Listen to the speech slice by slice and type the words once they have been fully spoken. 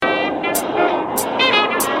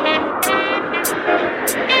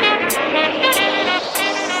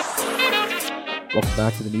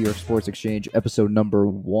back to the New York Sports Exchange, episode number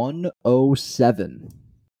 107.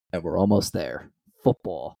 And we're almost there.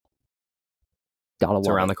 Football. It's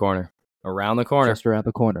around the corner. Around the corner. Just around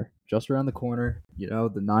the corner. Just around the corner. You know,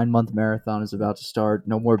 the 9-month marathon is about to start.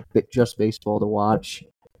 No more just baseball to watch.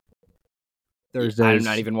 Thursdays. I'm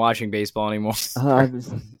not even watching baseball anymore.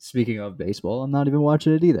 Speaking of baseball, I'm not even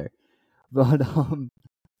watching it either. But,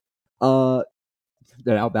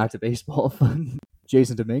 now back to baseball.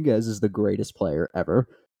 Jasson Dominguez is the greatest player ever.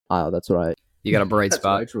 That's what You got a bright that's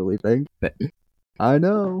spot. what I truly think. I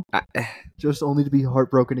know. Just only to be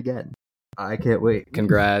heartbroken again. I can't wait.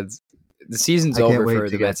 Congrats. The season's I can't over wait for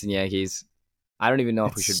to the get- Mets and Yankees. I don't even know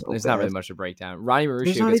if we It's should. so There's not bad. really much to break down. Ronny There's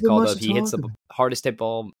Mauricio not gets even called much up. to He hits talk the hardest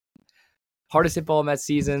hit ball Mets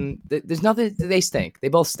season. There's nothing. They stink. They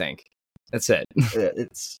both stink. That's it.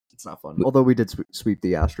 It's not fun. Although we did sweep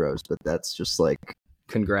the Astros, but that's just like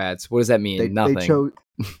Congrats. What does that mean? Nothing. They chose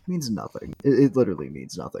means nothing. It literally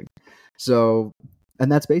means nothing. So,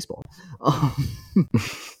 and that's baseball.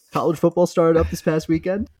 College football started up this past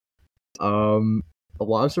weekend. A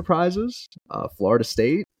lot of surprises. Florida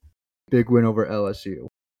State, big win over LSU.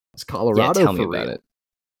 It's Colorado. Tell me for about real. it.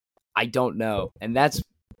 I don't know, and that's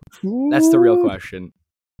the real question.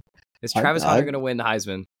 Is Travis Hunter going to win the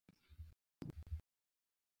Heisman?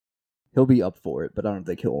 He'll be up for it, but I don't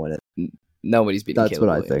think he'll win it. Nobody's beating That's Caleb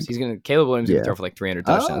what I Williams. think. Caleb Williams is Yeah. going to throw for like 300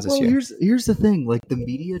 touchdowns this well, year. Here's the thing: like the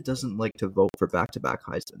media doesn't like to vote for back-to-back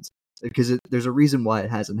Heismans because there's a reason why it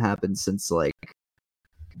hasn't happened since like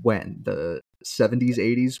when the 70s,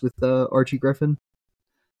 80s with Archie Griffin.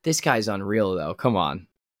 This guy's unreal, though. Come on.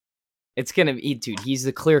 It's going to be, dude, he's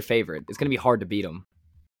the clear favorite. It's going to be hard to beat him.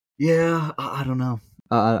 Yeah, I don't know.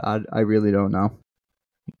 I really don't know.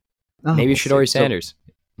 Maybe We'll Shadori see. Sanders.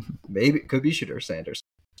 Maybe it could be Shadori Sanders.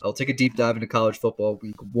 I'll take a deep dive into college football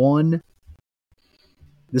week 1.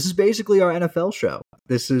 This is basically our NFL show.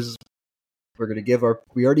 We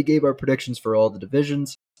already gave our predictions for all the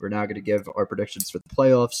divisions. We're now going to give our predictions for the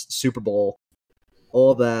playoffs, Super Bowl,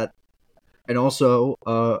 all that. And also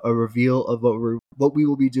a reveal of what we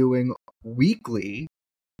will be doing weekly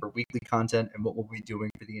for weekly content and what we'll be doing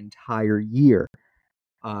for the entire year.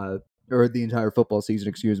 Or the entire football season,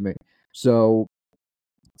 excuse me. So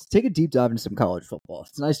let's take a deep dive into some college football.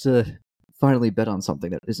 It's nice to finally bet on something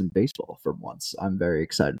that isn't baseball for once. I'm very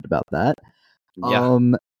excited about that. Yeah.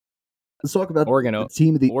 Let's talk about Oregon, the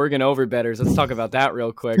team of the Oregon over betters. Let's talk about that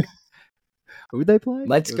real quick. Who they play?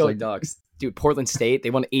 Let's go, Ducks. Dude, Portland State, they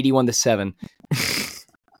won 81-7.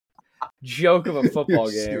 Joke of a football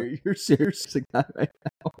game. You're seriously that right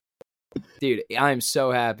now. Dude, I'm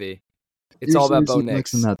so happy. It's all about Bo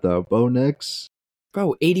Nix. That though, Bo Nix.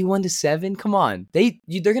 Bro, 81-7? Come on. They're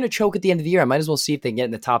going to choke at the end of the year. I might as well see if they can get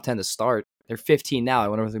in the top 10 to start. They're 15 now. I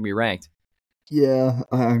wonder if they're going to be ranked. Yeah,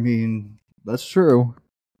 I mean, that's true.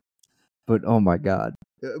 But, oh my God.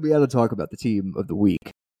 We got to talk about the team of the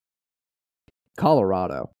week.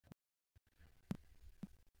 Colorado.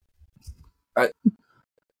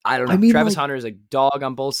 I don't know. I mean, Travis Hunter is a dog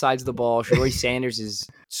on both sides of the ball. Shadori Sanders is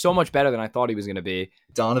so much better than I thought he was going to be.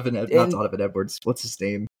 Not Donovan Edwards. What's his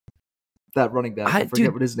name? That running back. I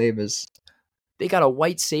forget what his name is. They got a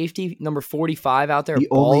white safety, number 45 out there,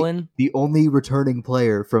 balling. The only returning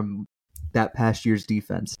player from that past year's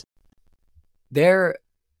defense. They're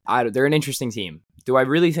an interesting team. Do I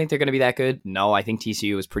really think they're going to be that good? No, I think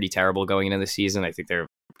TCU was pretty terrible going into the season. I think they're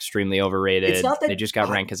extremely overrated. They just got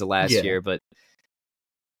ranked as of last year, but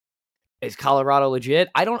is Colorado legit?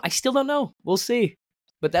 I still don't know. We'll see.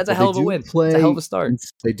 But that's a hell of a win. It's a hell of a start.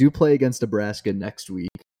 They do play against Nebraska next week.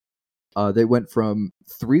 They went from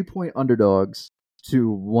 3-point underdogs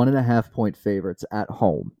to 1.5-point favorites at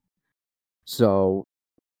home. So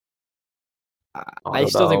I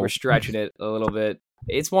still think we're stretching it a little bit.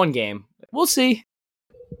 It's one game. We'll see.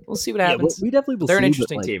 We'll see what happens. We definitely will. They're see, an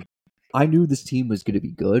interesting team. I knew this team was going to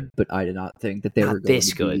be good, but I did not think that they were going this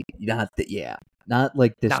to good. Be, not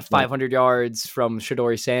like this. Not 500 yards from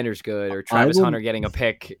Shadori Sanders good, or Travis Hunter getting a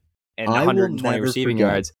pick and 120 receiving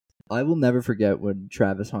yards. I will never forget when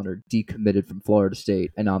Travis Hunter decommitted from Florida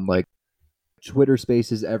State, and on like Twitter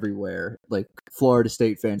Spaces everywhere, like Florida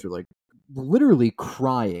State fans were like literally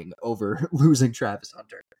crying over losing Travis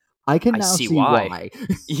Hunter. I can now see why.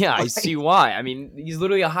 Yeah, I see why. I mean, he's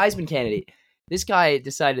literally a Heisman candidate. This guy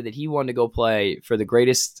decided that he wanted to go play for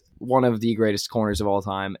one of the greatest corners of all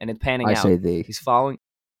time, and it's panning out. He's following.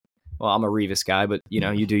 Well, I'm a Revis guy, but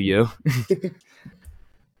you do you.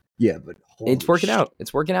 Yeah, but it's working out.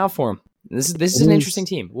 It's working out for him. This is an interesting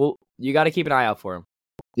team. Well, you got to keep an ey out for him.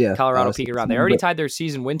 Yeah, Colorado peeking around. They already tied their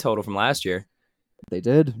season win total from last year. They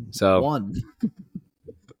did. So one.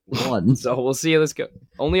 So we'll see. Let's go.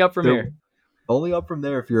 Only up from here. Only up from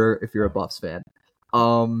there if you're a Buffs fan.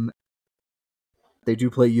 They do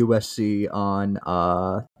play USC on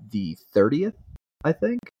the 30th, I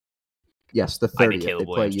think. Yes, the 30th. I think Caleb they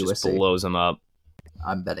play Williams USC. just blows them up.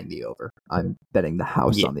 I'm betting the over. I'm betting the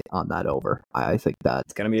house on that over. I think that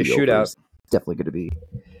it's gonna be a shootout. Definitely going to be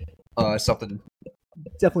something.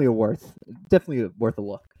 Definitely worth a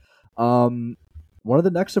look. One of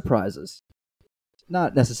the next surprises,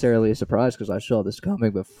 not necessarily a surprise because I saw this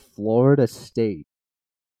coming, but Florida State.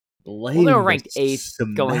 Well, they were ranked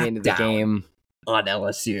 8th going into the game on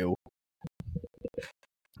LSU.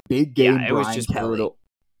 Big game. Yeah, it was just Kelly. brutal.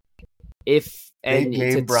 If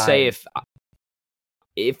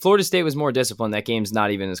Florida State was more disciplined, that game's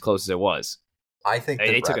not even as close as it was. I think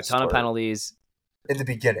they took a ton of penalties in the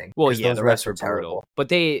beginning. Well, yeah, the refs were brutal, but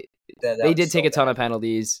they did take a ton of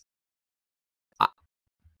penalties.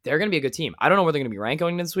 They're going to be a good team. I don't know where they're going to be ranked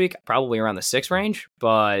going into this week. Probably around the 6th range,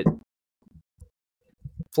 but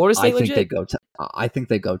Florida State legit. I think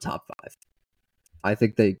they go top 5. I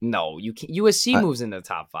think they... No, you can't. USC moves into the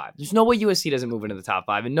top 5. There's no way USC doesn't move into the top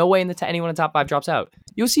 5, and no way anyone in the top 5 drops out.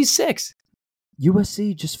 USC's 6.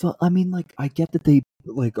 USC just felt... I mean, like, I get that they,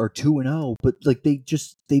 like, are 2-0, but, like, they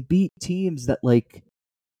beat teams that, like,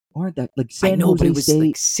 aren't that... Like, San Jose State...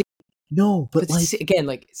 Like, no, but like... Again,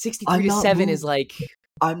 like, 63-7 is, like...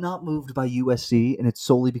 I'm not moved by USC, and it's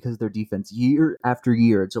solely because of their defense. Year after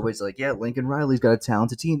year, it's always like, yeah, Lincoln Riley's got a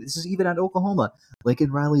talented team. This is even at Oklahoma.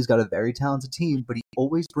 Lincoln Riley's got a very talented team, but he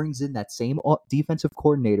always brings in that same defensive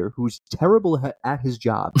coordinator who's terrible at his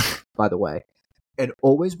job, by the way, and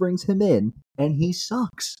always brings him in, and he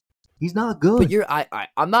sucks. He's not good. But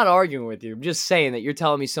I'm not arguing with you. I'm just saying that you're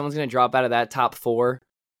telling me someone's going to drop out of that top 4,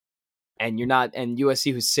 and you're not, and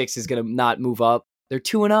USC who's 6 is going to not move up. They're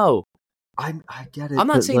 2-0. I get it. I'm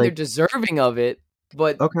not saying they're deserving of it,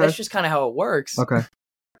 but that's just kind of how it works. Okay.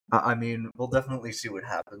 I mean, we'll definitely see what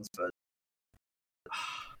happens, but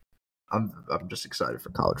I'm just excited for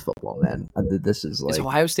college football, man. This is like... Is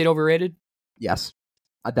Ohio State overrated? Yes.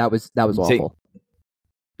 That was awful.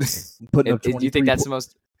 Putting up 23 do you think that's the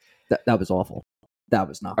most... That was awful. That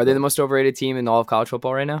was not... Are they the most overrated team in all of college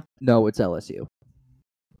football right now? No, it's LSU.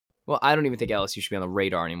 Well, I don't even think LSU should be on the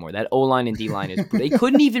radar anymore. That O-line and D-line is... They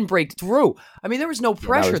couldn't even break through. I mean, there was no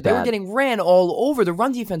pressure. They were getting ran all over. The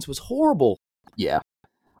run defense was horrible. Yeah.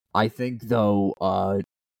 I think, though,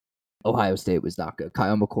 Ohio State was not good.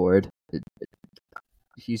 Kyle McCord,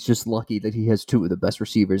 he's just lucky that he has 2 of the best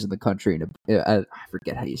receivers in the country. And I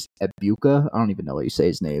forget how you say it. Ebuka? I don't even know how you say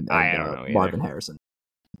his name. And, I don't know either. Marvin Harrison.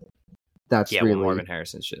 That's really... well, Marvin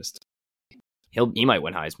Harrison's just... He might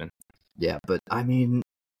win Heisman. Yeah, but, I mean...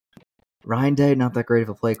 Ryan Day, not that great of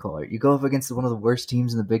a play caller. You go up against one of the worst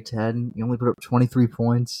teams in the Big Ten. You only put up 23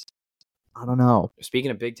 points. I don't know.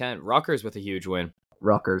 Speaking of Big Ten, Rutgers with a huge win.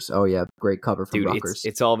 Rutgers. Oh, yeah. Great cover from Rutgers.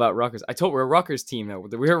 It's all about Rutgers. I told we're a Rutgers team now.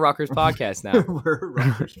 We're a Rutgers podcast now. We're a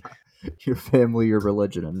Rutgers. Your family, your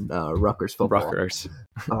religion, and Rutgers football. Rutgers.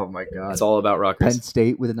 Oh, my God. It's all about Rutgers. Penn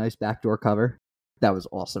State with a nice backdoor cover. That was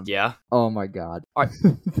awesome. Yeah. Oh, my God. All right.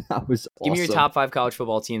 That was awesome. Give me your top 5 college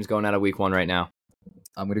football teams going out of week 1 right now.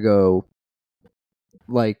 I'm going to go...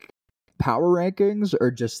 Like power rankings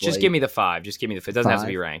or just give me the 5. Just give me the 5. It doesn't have to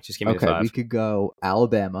be ranked. Just give me the 5. Okay, we could go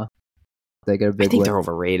Alabama. They get a big I think win. they're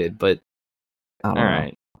overrated, but all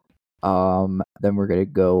right. Then we're gonna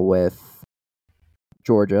go with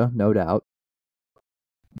Georgia, no doubt.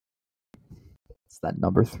 It's that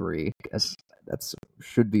number 3. I guess that's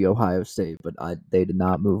should be Ohio State, but they did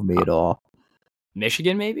not move me at all.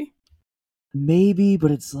 Michigan, maybe. Maybe,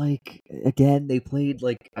 but it's like, again, they played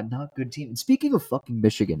like a not good team. And speaking of fucking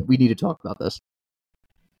Michigan, we need to talk about this.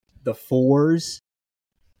 The 4s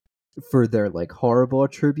for their like horrible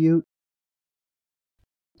tribute.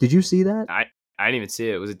 Did you see that? I didn't even see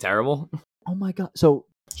it. Was it terrible? Oh my God. So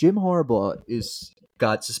Jim Harbaugh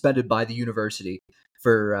got suspended by the university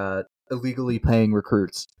for illegally paying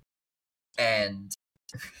recruits. And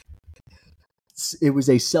it was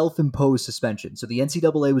a self-imposed suspension. So the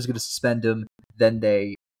NCAA was going to suspend him, then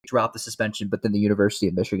they dropped the suspension, but then the University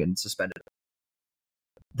of Michigan suspended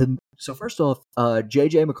him. So first off,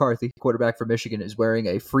 J.J. McCarthy, quarterback for Michigan, is wearing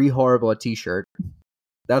a Free Harbaugh t-shirt.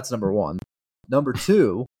 That's number 1. Number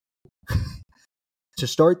 2, to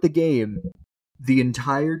start the game, the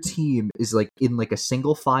entire team is like in like a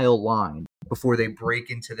single file line before they break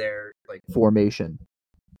into their like formation.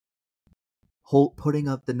 Putting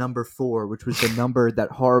up the number 4, which was the number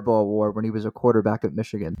that Harbaugh wore when he was a quarterback at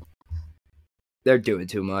Michigan. They're doing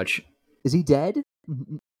too much. Is he dead?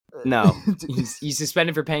 No. He's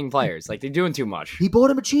suspended for paying players. Like, they're doing too much. He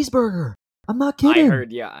bought him a cheeseburger. I'm not kidding. I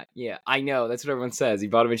heard, yeah, I know. That's what everyone says. He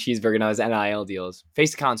bought him a cheeseburger and now his NIL deals.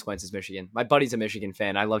 Face the consequences, Michigan. My buddy's a Michigan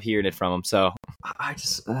fan. I love hearing it from him. So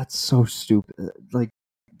that's so stupid. Like,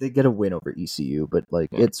 they get a win over ECU, but like,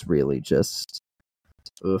 it's really just,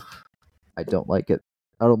 ugh. I don't like it.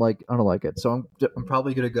 I don't like it. So I'm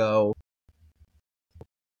probably gonna go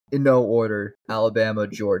in no order: Alabama,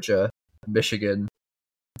 Georgia, Michigan,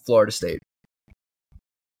 Florida State.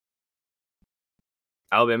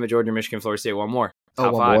 Alabama, Georgia, Michigan, Florida State. One more.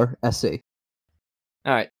 Top one five. More. SC.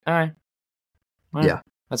 All right. Well, yeah,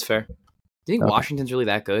 that's fair. Do you think Washington's really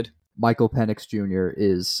that good? Michael Penix Jr.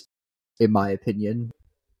 is, in my opinion,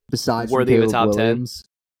 besides worthy of a top Williams, 10.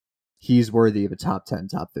 He's worthy of a top 10,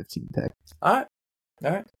 top 15 pick. All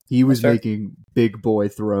right. He was making big boy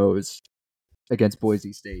throws against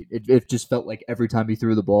Boise State. It just felt like every time he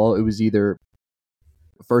threw the ball, it was either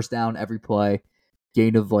first down every play,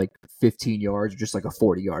 gain of like 15 yards, or just like a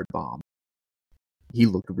 40-yard bomb. He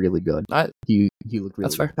looked really good. He looked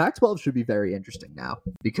really good. Pac-12 should be very interesting now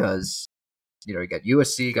because, you got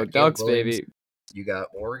USC, you got Ducks, baby. You got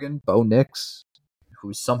Oregon, Bo Nix,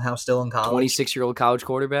 who's somehow still in college. 26-year-old college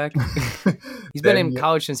quarterback. He's been in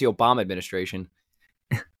college since the Obama administration.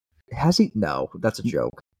 Has he? No, that's a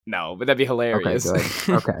joke. No, but that'd be hilarious. Okay,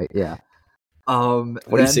 good. Okay, yeah.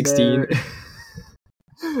 2016.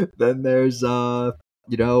 Then there's Washington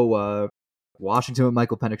with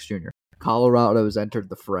Michael Penix Jr. Colorado has entered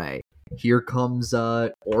the fray. Here comes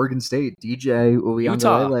Oregon State, DJ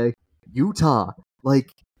Uiagalelei. Utah. Like,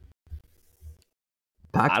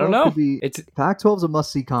 Pac-12 I don't know. Pac-12's a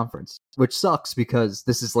must-see conference, which sucks because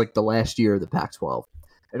this is like the last year of the Pac-12.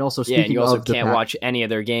 And also, speaking and you also of can't watch any of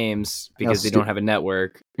their games because they don't have a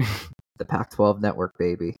network. The Pac-12 network,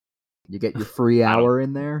 baby. You get your free hour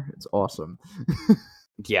in there. It's awesome.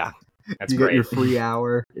 Yeah, that's you great. Get your free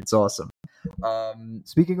hour. It's awesome.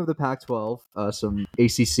 Speaking of the Pac-12, some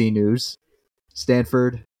ACC news: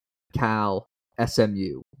 Stanford, Cal,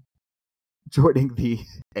 SMU joining the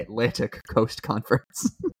Atlantic Coast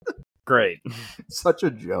Conference. Great. Such a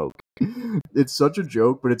joke. It's such a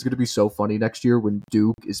joke, but it's going to be so funny next year when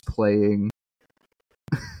Duke is playing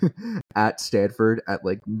at Stanford at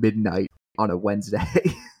like midnight on a Wednesday.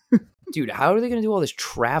 Dude, how are they going to do all this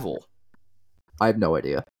travel? I have no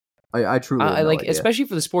idea. I truly have no idea. Especially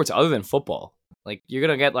for the sports other than football. Like, you're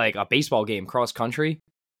going to get like a baseball game cross country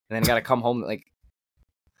and then got to come home. Like,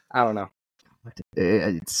 I don't know.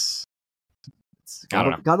 It's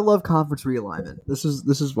gotta love conference realignment. This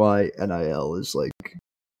is why NIL is like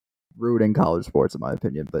ruining college sports, in my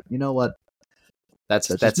opinion. But you know what? That's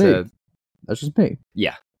just me.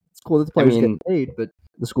 Yeah, it's cool that the players get paid, but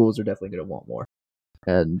the schools are definitely going to want more,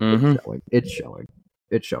 and it's showing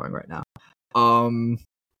right now.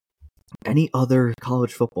 Any other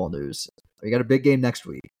college football news? We got a big game next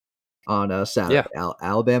week on Saturday. Yeah.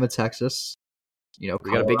 Alabama, Texas. We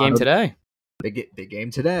got a big game today. Big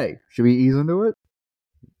game today. Should we ease into it?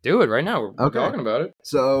 Do it right now. We're talking about it.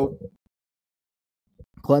 So,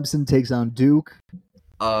 Clemson takes on Duke.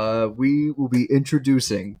 We will be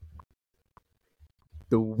introducing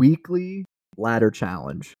the weekly ladder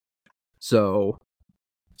challenge. So,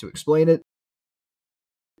 to explain it,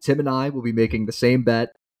 Tim and I will be making the same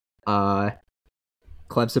bet.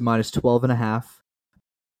 Clemson minus 12.5.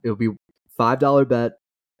 It'll be $5 bet.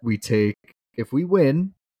 We take, if we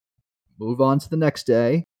win, move on to the next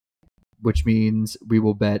day, which means we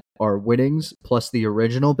will bet our winnings plus the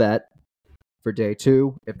original bet for day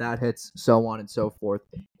 2. If that hits, so on and so forth.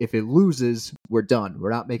 If it loses, we're done.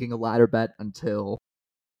 We're not making a ladder bet until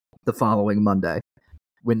the following Monday.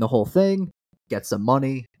 Win the whole thing, get some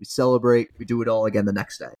money, we celebrate, we do it all again the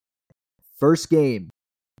next day. First game,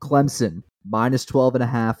 Clemson, minus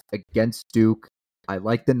 12.5 against Duke. I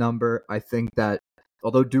like the number. I think that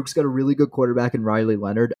although Duke's got a really good quarterback in Riley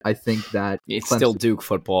Leonard, I think that it's still Duke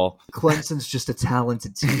football. Clemson's just a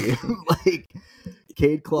talented team. Like,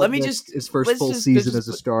 Cade Klubnik, his first full season as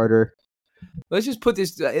a starter. Let's just put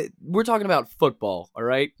this. We're talking about football, all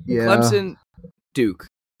right? Yeah. Clemson, Duke.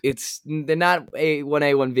 They're not a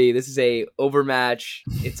 1A, 1B. This is a overmatch.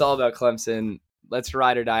 It's all about Clemson. Let's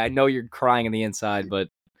ride or die. I know you're crying on the inside, but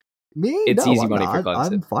it's easy money for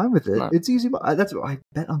Clemson. I'm fine with it. No. It's easy. That's why I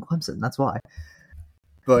bet on Clemson. That's why.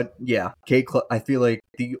 But yeah, I feel like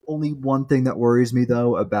the only one thing that worries me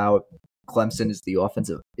though about Clemson is the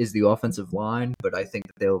offensive line. But I think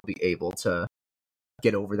that they'll be able to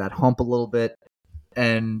get over that hump a little bit.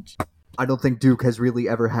 And I don't think Duke has really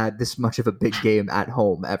ever had this much of a big game at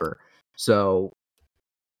home ever. So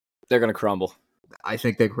they're gonna crumble. I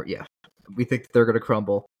think we think they're gonna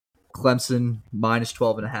crumble. Clemson minus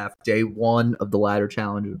 12.5. Day 1 of the ladder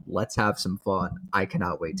challenge. Let's have some fun. I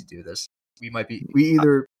cannot wait to do this. We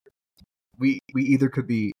either could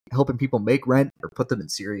be helping people make rent or put them in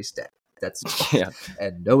serious debt. That's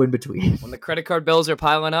and no in between. When the credit card bills are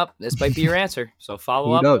piling up, this might be your answer. So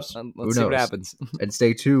follow up. Let's see what happens. And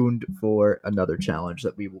stay tuned for another challenge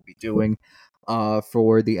that we will be doing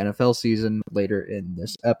for the NFL season later in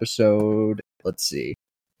this episode. Let's see.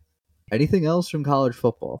 Anything else from college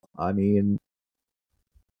football? I mean,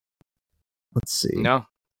 let's see. No.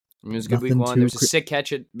 It was a good week one. There was a sick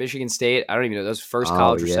catch at Michigan State. I don't even know. That was first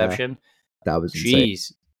college reception. That was insane.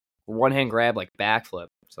 One-hand grab, like backflip.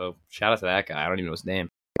 So shout out to that guy. I don't even know his name.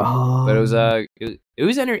 But it was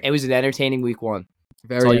an entertaining week one.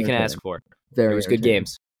 That's all you can ask for. It was good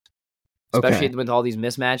games. Especially with all these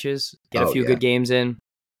mismatches. Get a few good games in.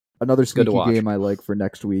 Another sneaky game I like for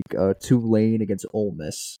next week. Tulane against Ole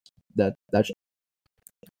Miss. That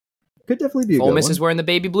could definitely be a good one. Ole Miss is wearing the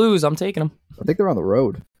baby blues. I'm taking them. I think they're on the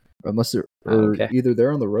road. Unless they're either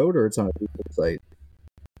they're on the road or it's on a neutral site.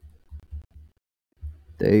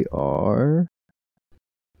 They are.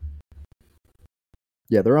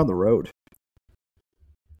 Yeah, they're on the road.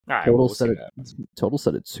 All right, total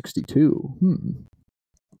set at 62.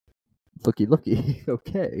 Looky.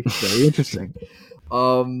 Okay, very interesting.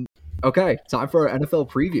 Okay, time for our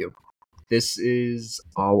NFL preview. This is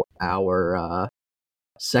our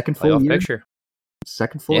second full year. Picture.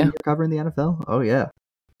 Second full year covering the NFL. Oh yeah.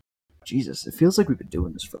 Jesus, it feels like we've been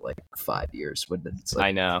doing this for like 5 years. When it's like,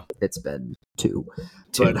 I know it's been two.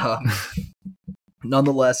 But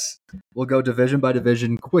nonetheless, we'll go division by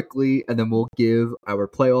division quickly, and then we'll give our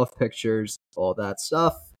playoff pictures, all that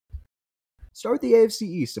stuff. Start with the AFC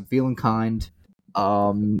East. I'm feeling kind.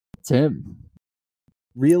 Tim,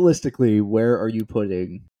 realistically, where are you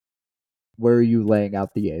laying out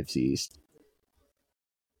the AFC East?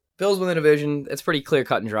 Bills win the division. It's pretty clear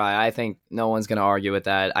cut and dry. I think no one's going to argue with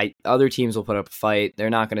that. Other teams will put up a fight.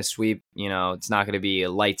 They're not going to sweep. It's not going to be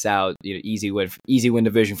a lights out, easy win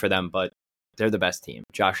division for them. But they're the best team.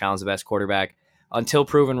 Josh Allen's the best quarterback. Until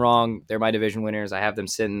proven wrong, they're my division winners. I have them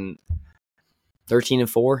sitting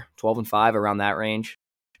 13-4, 12-5, around that range.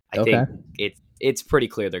 I think it's pretty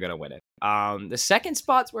clear they're going to win it. The second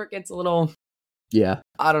spot's where it gets a little. Yeah.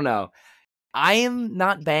 I don't know. I am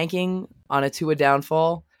not banking on a Tua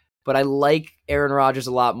downfall. But I like Aaron Rodgers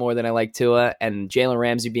a lot more than I like Tua, and Jalen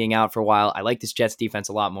Ramsey being out for a while. I like this Jets defense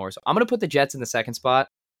a lot more. So I'm going to put the Jets in the second spot.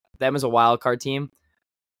 Them as a wild card team.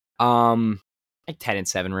 Like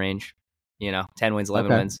 10-7 range. 10 wins,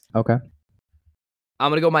 11 wins. Okay.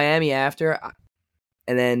 I'm going to go Miami after,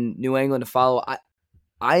 and then New England to follow.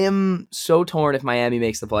 I am so torn if Miami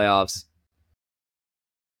makes the playoffs.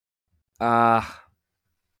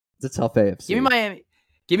 It's a tough AFC.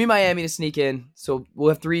 Give me Miami to sneak in. So we'll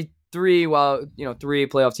have three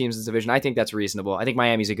playoff teams in this division. I think that's reasonable. I think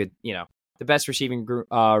Miami's a good, the best receiving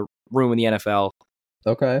room in the NFL.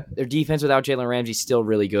 Okay. Their defense without Jalen Ramsey is still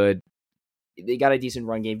really good. They got a decent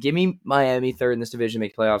run game. Give me Miami third in this division,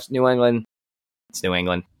 make playoffs. New England. It's New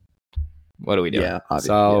England. What are we doing? Yeah,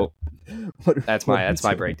 so that's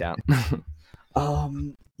my breakdown.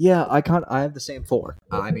 Yeah, I have the same four.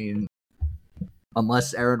 I mean,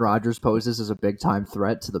 unless Aaron Rodgers poses as a big-time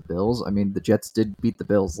threat to the Bills. I mean, the Jets did beat the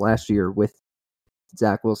Bills last year with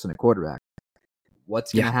Zach Wilson at quarterback.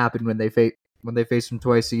 What's going to happen when they face him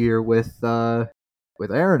twice a year with Aaron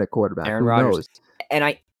at quarterback? Aaron Rodgers.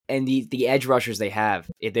 And the edge rushers they have,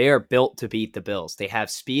 they are built to beat the Bills. They have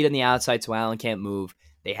speed on the outside so Allen can't move.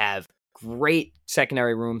 They have great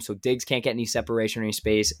secondary room so Diggs can't get any separation or any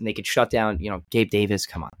space, and they could shut down, Gabe Davis.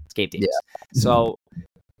 Come on, it's Gabe Davis. Yeah. So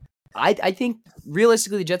I think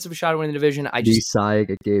realistically the Jets have a shot at winning the division.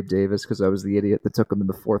 Sighing at Gabe Davis because I was the idiot that took him in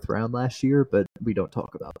the 4th round last year, but we don't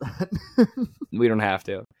talk about that. We don't have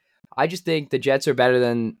to. I just think the Jets are better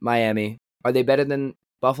than Miami. Are they better than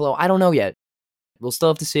Buffalo? I don't know yet. We'll still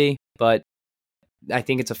have to see, but I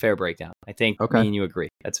think it's a fair breakdown. I think me and you agree.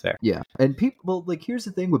 That's fair. Yeah, and here's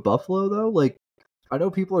the thing with Buffalo though. I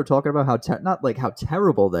know people are talking about how how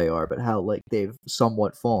terrible they are, but how they've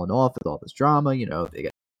somewhat fallen off with all this drama. They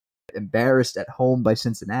get embarrassed at home by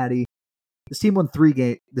Cincinnati. This team won 3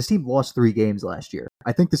 games. This team lost 3 games last year.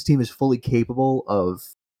 I think this team is fully capable of.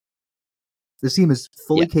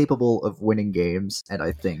 Capable of winning games, and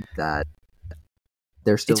I think that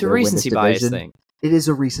they're still. It's a recency bias thing. It is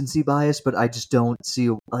a recency bias, but I just don't see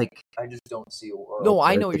a world. No,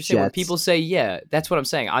 I know what you're saying. When people say, that's what I'm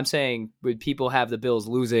saying. I'm saying when people have the Bills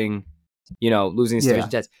losing these division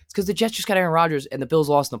Jets, it's because the Jets just got Aaron Rodgers and the Bills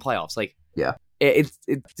lost in the playoffs.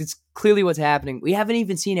 It's clearly what's happening. We haven't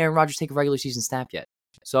even seen Aaron Rodgers take a regular season snap yet.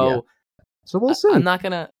 So we'll see. I'm not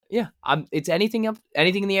gonna. Yeah, it's anything in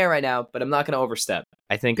the air right now, but I'm not gonna overstep.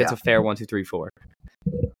 I think it's a fair 1, 2, 3, 4.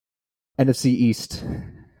 NFC East.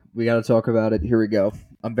 We got to talk about it. Here we go.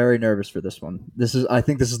 I'm very nervous for this one. I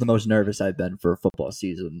think this is the most nervous I've been for a football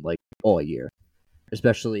season, like all year.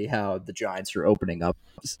 Especially how the Giants are opening up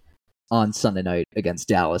on Sunday night against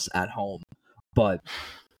Dallas at home. But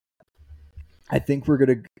I think we're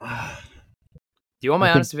gonna. Do you want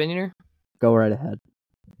my honest opinion here? Go right ahead.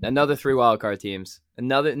 Another 3 wildcard teams.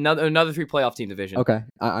 Another 3 playoff team division. Okay,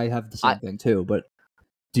 I have the same thing too. But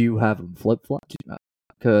do you have them flip flop?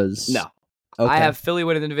 Because no, okay. I have Philly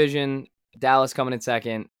winning the division, Dallas coming in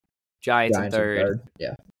second, Giants in third.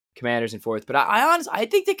 Yeah. Commanders in fourth. But I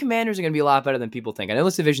think the Commanders are going to be a lot better than people think. I know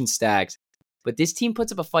this division's stacked, but this team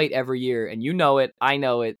puts up a fight every year, and you know it. I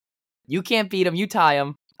know it. You can't beat them. You tie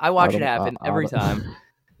them. I watch it happen every time.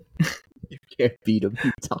 You can't beat them.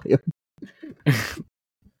 You tie them.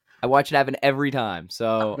 I watch it happen every time.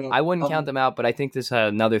 So I wouldn't count them out, but I think this is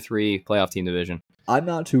another 3 playoff team division. I'm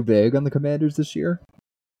not too big on the Commanders this year.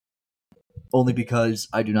 Only because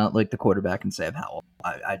I do not like the quarterback in Sam Howell.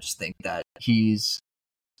 I just think that he's...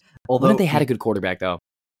 When have they had a good quarterback, though?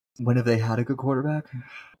 When have they had a good quarterback?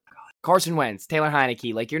 Carson Wentz, Taylor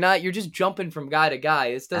Heineke. Like, you're just jumping from guy to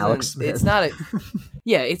guy. Alex Smith. It's not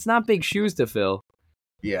it's not big shoes to fill.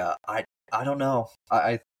 Yeah, I don't know.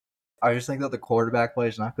 I just think that the quarterback play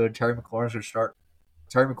is not good. Terry McLaurin's going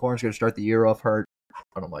to start the year off hurt.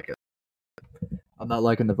 I don't like it. I'm not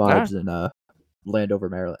liking the vibes in Landover,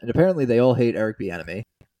 Maryland. And apparently they all hate Eric Bieniemy.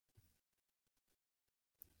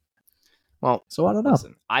 Well, so I don't know.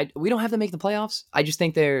 Listen, we don't have to make the playoffs. I just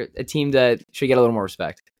think they're a team that should get a little more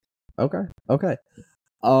respect. Okay.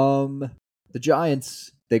 The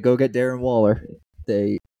Giants, they go get Darren Waller.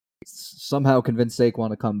 They somehow convince Saquon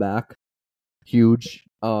to come back. Huge.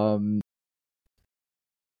 Made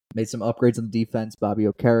some upgrades on the defense. Bobby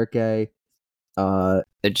Okereke,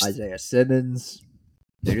 Isaiah Simmons.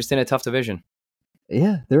 They're just in a tough division.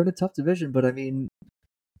 Yeah, they're in a tough division, but I mean,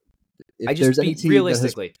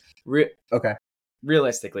 realistically,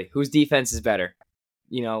 realistically, whose defense is better?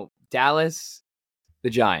 Dallas, the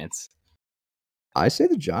Giants. I say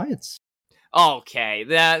the Giants. Okay,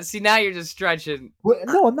 now you're just stretching.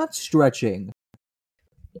 No, I'm not stretching.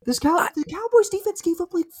 The Cowboys defense gave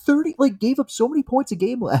up gave up so many points a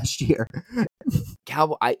game last year.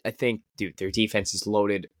 I think, dude, their defense is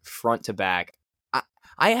loaded front to back.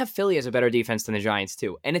 I have Philly as a better defense than the Giants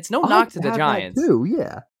too, and it's no knock to the Giants too.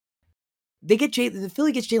 Yeah, they get the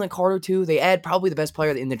Philly gets Jalen Carter too. They add probably the best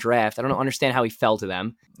player in the draft. I don't understand how he fell to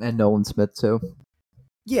them. And Nolan Smith too.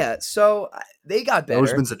 Yeah, so they got better.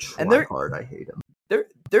 Nolan's a tryhard. I hate him.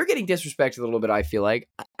 They're getting disrespected a little bit, I feel like.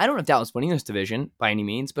 I don't have Dallas winning this division by any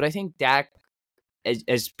means, but I think Dak,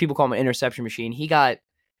 as people call him, an interception machine, he got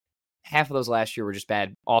half of those last year were just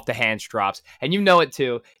bad off the hands drops. And you know it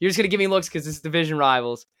too. You're just going to give me looks because it's division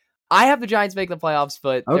rivals. I have the Giants make the playoffs,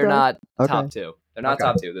 but they're not top 2. They're not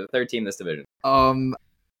top 2. They're the third team in this division.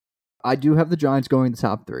 I do have the Giants going the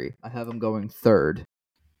top 3. I have them going third.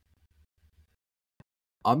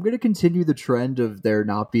 I'm going to continue the trend of there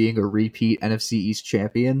not being a repeat NFC East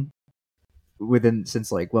champion since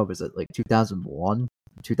 2001,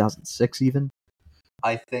 2006 even.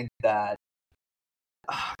 I think that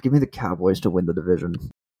give me the Cowboys to win the division.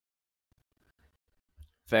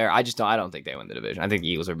 Fair. I don't think they win the division. I think the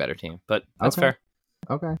Eagles are a better team, but that's fair.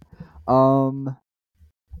 Okay.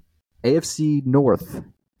 AFC North.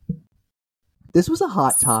 This was a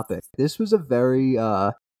hot topic. This was a very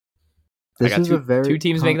two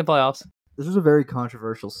teams making the playoffs. This was a very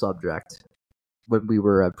controversial subject when we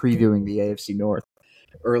were previewing the AFC North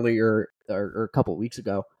earlier or a couple weeks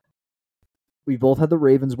ago. We both had the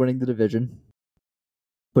Ravens winning the division,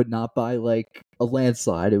 but not by a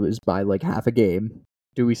landslide. It was by half a game.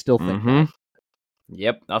 Do we still think that?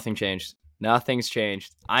 Yep, nothing changed. Nothing's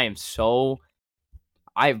changed. I've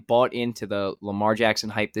bought into the Lamar Jackson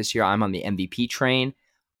hype this year. I'm on the MVP train.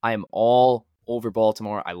 I am all over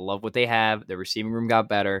Baltimore. I love what they have. Their receiving room got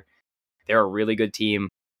better. They're a really good team.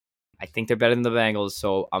 I think they're better than the Bengals,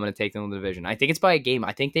 so I'm going to take them in the division. I think it's by a game.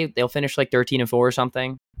 I think they'll finish 13-4 or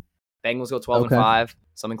something. Bengals go 12-5,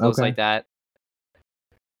 something close like that.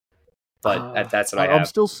 But that's what I have. I'm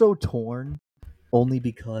still so torn, only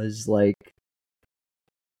because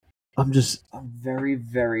I'm very,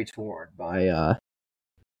 very torn by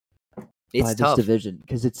this division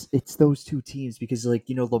because it's those two teams because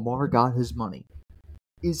Lamar got his money.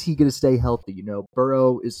 Is he going to stay healthy?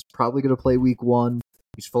 Burrow is probably going to play week 1.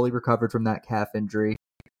 He's fully recovered from that calf injury.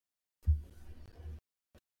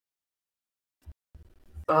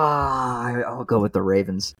 I'll go with the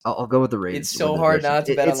Ravens. I'll go with the Ravens. It's so hard not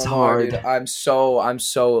to bet on Lamar, dude. I'm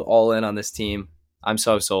so all in on this team. I'm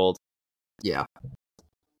so sold. Yeah.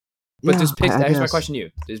 But here's my question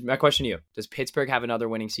to you. Does Pittsburgh have another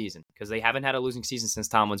winning season? Because they haven't had a losing season since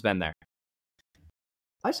Tomlin's been there.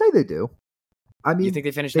 I say they do. I mean, you think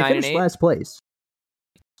they finished 9-8? Last place.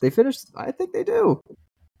 They finished. I think they do.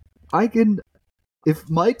 If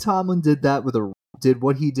Mike Tomlin did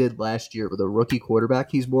what he did last year with a rookie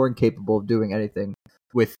quarterback, he's more incapable of doing anything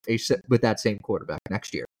with that same quarterback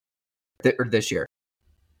next year or this year.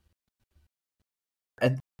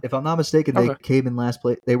 And if I'm not mistaken, they came in last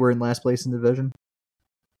place. They were in last place in the division.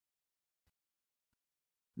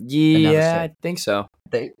 Yeah, I think so.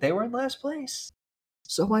 They were in last place.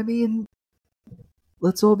 So I mean,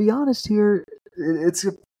 let's all be honest here. It's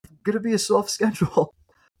going to be a soft schedule.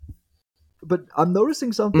 But I'm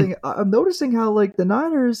noticing something. I'm noticing how the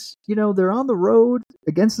Niners, they're on the road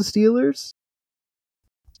against the Steelers.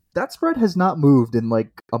 That spread has not moved in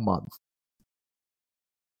a month.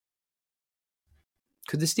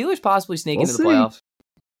 Could the Steelers possibly sneak into the playoffs?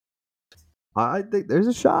 I think there's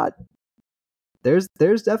a shot. There's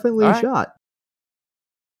definitely a shot.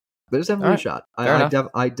 There's definitely a shot.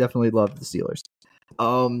 I definitely love the Steelers.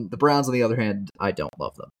 The Browns, on the other hand, I don't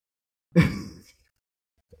love them.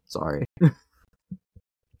 Sorry.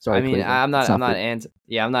 I mean, I'm not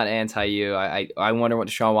anti you. I wonder what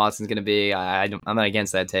Deshaun Watson's going to be. I'm not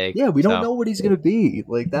against that take. Yeah, we don't know what he's going to be.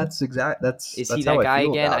 Is he that guy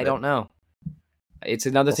again? I don't know. It's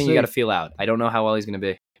another thing you got to feel out. I don't know how well he's going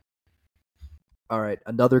to be. All right,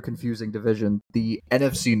 another confusing division, the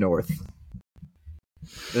NFC North.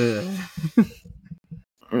 I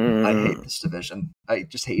hate this division. I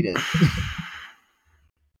just hate it.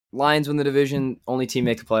 Lions win the division. Only team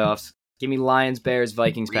make the playoffs. Give me Lions, Bears,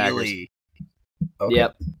 Vikings, really? Packers. Okay.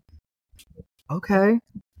 Yep.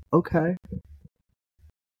 Okay.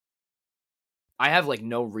 I have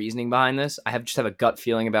no reasoning behind this. I just have a gut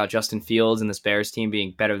feeling about Justin Fields and this Bears team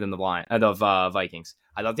being better than the Vikings.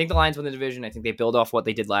 I don't think the Lions win the division. I think they build off what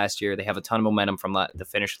they did last year. They have a ton of momentum from the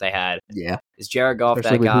finish they had. Yeah. Is Jared Goff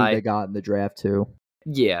especially that guy? Who they got in the draft too.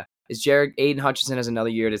 Yeah. Is Aiden Hutchinson has another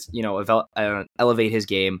year to elevate his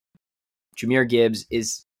game. Jahmyr Gibbs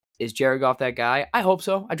is Jared Goff that guy? I hope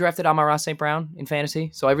so. I drafted Amon-Ra St. Brown in fantasy,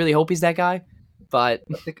 so I really hope he's that guy. But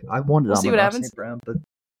I think I wanted we'll see what happens. St. Brown, but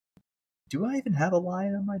do I even have a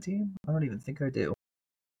Lion on my team? I don't even think I do.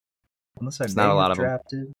 Unless I not a lot of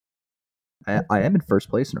drafted. I am in first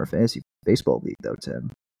place in our fantasy baseball league, though, Tim.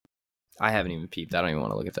 I haven't even peeped. I don't even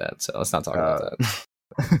want to look at that, so let's not talk about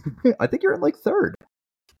that. I think you're in third.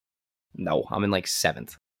 No, I'm in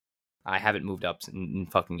 7th. I haven't moved up in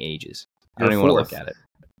fucking ages. You're I don't even want to look at it.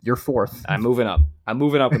 You're 4th. I'm moving up. I'm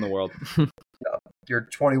moving up in the world. You're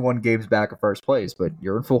 21 games back of first place, but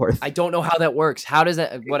you're in 4th. I don't know how that works. How does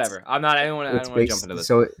that? Whatever. I don't want to jump into this.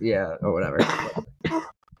 So yeah, or whatever.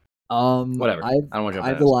 Whatever. I don't want to jump. I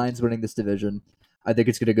have the Lions winning this division. I think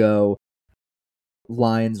it's going to go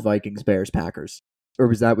Lions, Vikings, Bears, Packers. Or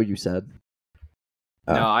was that what you said?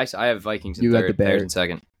 No, I have Vikings in third, Bears in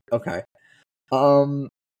second. Okay.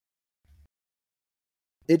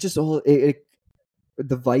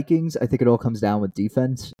 The Vikings, I think it all comes down with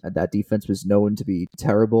defense. And that defense was known to be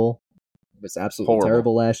terrible. It was absolutely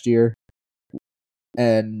terrible last year.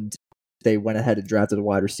 And they went ahead and drafted a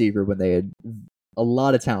wide receiver when they had a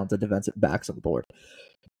lot of talented defensive backs on the board.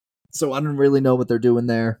 So I don't really know what they're doing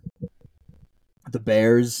there. The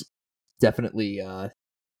Bears, definitely a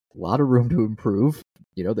lot of room to improve.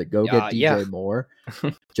 They go get DJ Moore.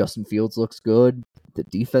 Justin Fields looks good. The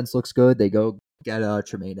defense looks good. They go get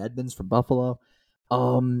Tremaine Edmonds from Buffalo.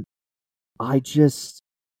 It's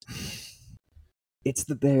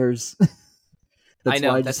the Bears. I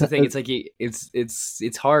know that's the thing.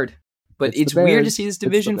 It's hard, but it's weird to see this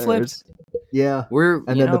division flipped. Yeah, then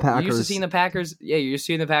the Packers. You're used to seeing the Packers. Yeah, you're used to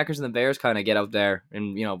seeing the Packers and the Bears kind of get out there,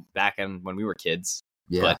 and back in when we were kids.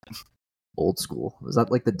 Yeah, but old school. Was that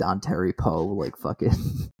the Don Terry Poe fucking?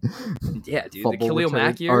 Yeah, dude, the Khalil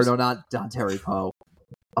Mack years. Or no, not Don Terry Poe.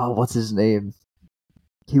 Oh, what's his name?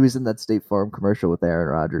 He was in that State Farm commercial with Aaron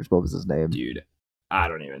Rodgers. What was his name? Dude, I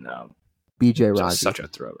don't even know. BJ Raji. Such a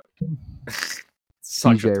throwback.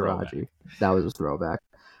 BJ Raji. That was a throwback.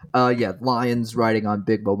 Yeah, Lions riding on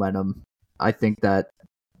big momentum. I think that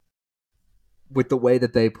with the way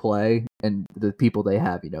that they play and the people they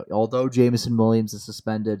have, although Jameson Williams is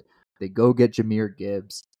suspended, they go get Jahmyr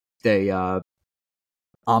Gibbs. They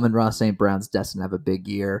Amon-Ra St. Brown's destined to have a big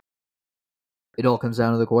year. It all comes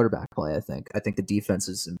down to the quarterback play, I think. I think the defense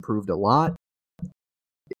has improved a lot.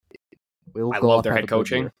 I love their head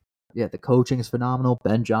coaching. Yeah, the coaching is phenomenal.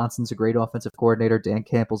 Ben Johnson's a great offensive coordinator. Dan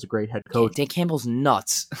Campbell's a great head coach. Dan Campbell's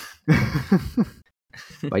nuts.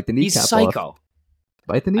 Bite the kneecap He's psycho.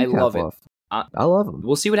 Bite the kneecap I love off. It. I love him.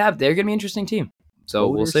 We'll see what happens. They're going to be an interesting team. So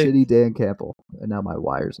Motor we'll see. City Dan Campbell. And now my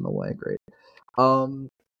wire's in the way. Great.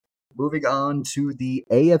 Moving on to the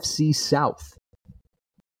AFC South.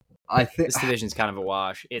 I think this division's kind of a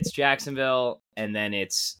wash. It's Jacksonville, and then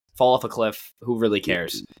it's fall off a cliff. Who really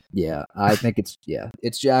cares? Yeah, I think it's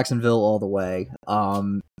Jacksonville all the way.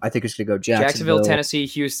 I think it's gonna go Jacksonville, Tennessee,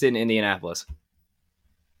 Houston, Indianapolis.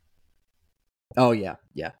 Oh yeah,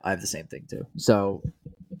 I have the same thing too. So,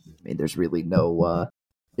 I mean, there's really no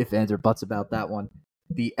ifs, ands, or buts about that one.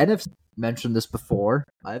 The NFC mentioned this before.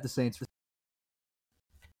 I have the Saints.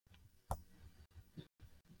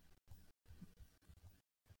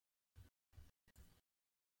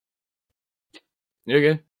 You're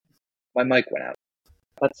good. My mic went out.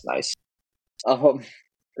 That's nice.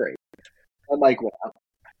 Great. My mic went out.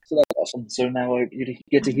 So that's awesome. So now you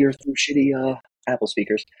get to hear through shitty Apple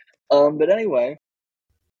speakers. But anyway,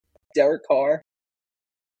 Derek Carr,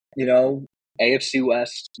 AFC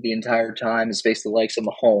West the entire time is faced the likes of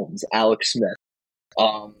Mahomes, Alex Smith,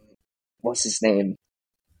 what's his name?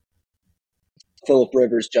 Phillip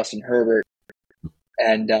Rivers, Justin Herbert,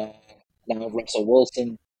 and now Russell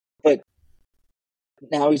Wilson. But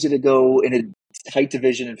now he's going to go in a tight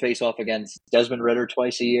division and face off against Desmond Ridder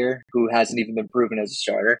twice a year, who hasn't even been proven as a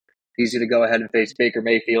starter. He's going to go ahead and face Baker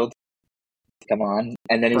Mayfield. Come on.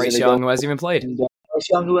 And then he's Bryce Young, who hasn't even played. Bryce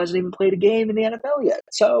Young, who hasn't even played a game in the NFL yet.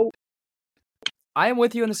 So I am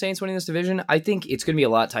with you on the Saints winning this division. I think it's going to be a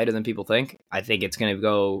lot tighter than people think. I think it's going to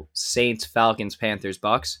go Saints, Falcons, Panthers,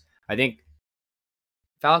 Bucks. I think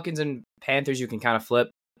Falcons and Panthers you can kind of flip.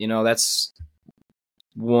 That's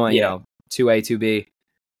one, 2A, 2B.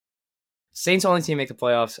 Saints only team make the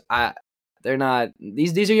playoffs. They're not.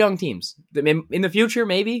 These are young teams. In the future,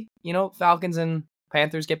 maybe Falcons and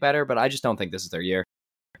Panthers get better, but I just don't think this is their year.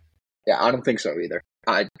 Yeah, I don't think so either.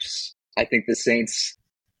 I think the Saints,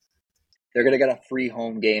 they're gonna get a free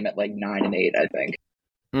home game at like 9-8. I think.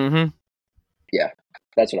 Mm-hmm. Yeah,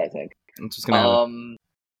 that's what I think. That's what's gonna happen.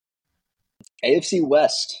 AFC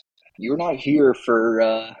West. You were not here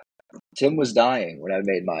for. Tim was dying when I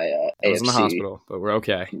made my AFC. I was in the hospital, but we're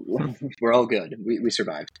okay. We're all good. We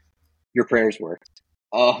survived. Your prayers worked.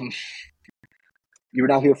 You were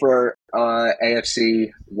not here for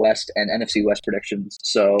AFC West and NFC West predictions.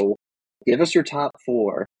 So give us your top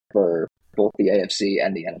four for both the AFC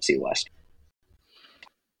and the NFC West.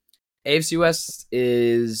 AFC West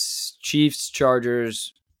is Chiefs,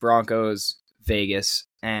 Chargers, Broncos, Vegas.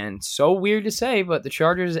 And so weird to say, but the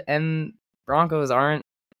Chargers and Broncos aren't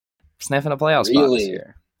sniffing a playoff spot this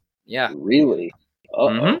year. Yeah. Really? Uh-oh.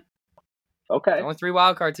 Mm-hmm. Okay. There's only 3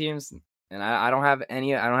 wildcard teams, and I don't have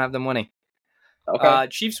any. I don't have them winning. Okay.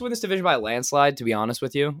 Chiefs win this division by a landslide, to be honest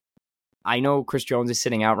with you. I know Chris Jones is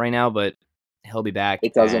sitting out right now, but he'll be back.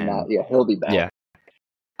 It doesn't matter. Yeah, he'll be back.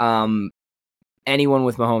 Yeah. Anyone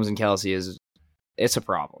with Mahomes and Kelsey it's a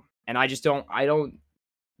problem. And I don't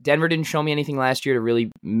Denver didn't show me anything last year to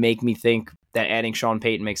really make me think that adding Sean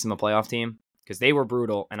Payton makes them a playoff team, because they were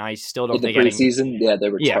brutal, and I still don't think in the preseason, they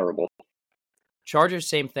were terrible. Chargers,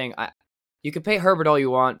 same thing. You could pay Herbert all you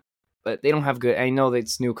want, but they don't have good. I know that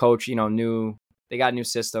it's new coach, they got a new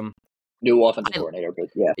system, new offensive coordinator, but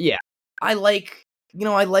yeah. I like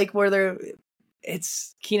where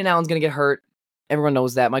it's Keenan Allen's gonna get hurt. Everyone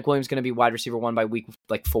knows that. Mike Williams is gonna be wide receiver 1 by week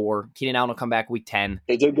 4. Keenan Allen will come back week 10.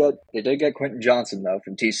 They did get Quentin Johnson though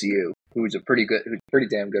from TCU, who's pretty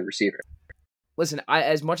damn good receiver. Listen,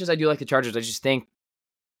 as much as I do like the Chargers,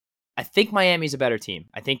 I think Miami's a better team.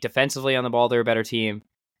 I think defensively on the ball, they're a better team.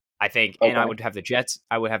 I think, and I would have the Jets.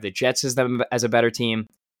 I would have the Jets as a better team.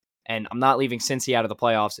 And I'm not leaving Cincy out of the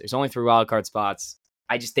playoffs. There's only 3 wildcard spots.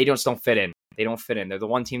 They just don't fit in. They don't fit in. They're the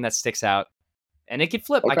one team that sticks out. And it could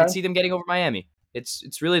flip. Okay. I could see them getting over Miami.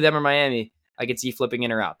 It's really them or Miami. I could see flipping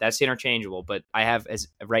in or out. That's interchangeable, but I have as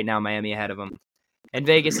right now Miami ahead of them. And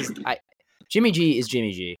Vegas is Jimmy G is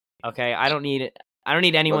Jimmy G. Okay, I don't need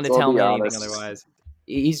anyone to tell me anything otherwise.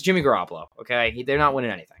 He's Jimmy Garoppolo. Okay, they're not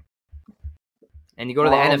winning anything. And you go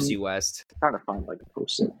to the NFC West. Trying to find like a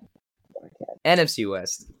person. NFC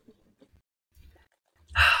West.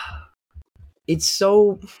 It's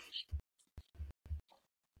so.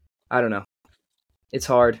 I don't know. It's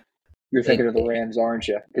hard. You're thinking of the Rams, aren't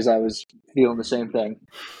you? Because I was feeling the same thing.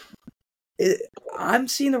 I'm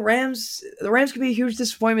seeing the Rams. The Rams could be a huge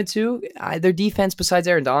disappointment too. Their defense, besides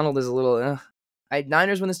Aaron Donald, is a little.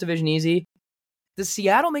 Niners win this division easy. Does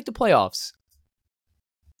Seattle make the playoffs?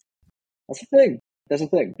 That's the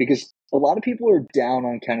thing. Because a lot of people are down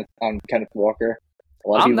on Kenneth Walker. A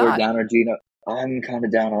lot of people are down on Geno. I'm kind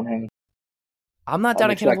of down on him. I'm not down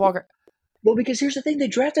on Kenneth Walker. Well, because here's the thing: they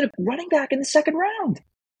drafted a running back in the second round.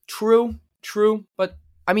 True, but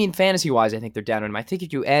I mean, fantasy-wise, I think they're down on him. I think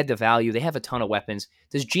if you add the value, they have a ton of weapons.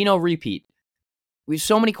 Does Geno repeat? We have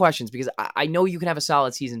so many questions because I know you can have a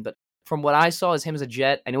solid season, but from what I saw as him as a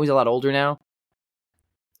Jet, I know he's a lot older now.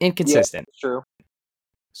 Inconsistent. Yeah, true.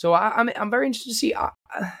 So I'm very interested to see.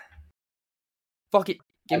 Fuck it.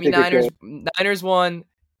 Give me Niners. Niners 1,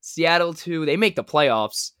 Seattle 2. They make the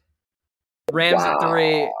playoffs. Rams at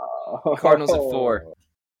 3, Cardinals at 4.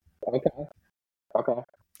 Okay.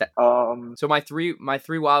 So my three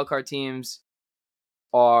wildcard teams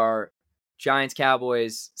are Giants,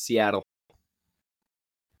 Cowboys, Seattle.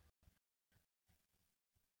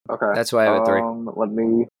 Okay. That's why I have 3. Let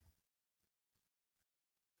me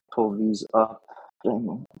pull these up.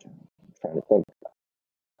 I'm trying to think.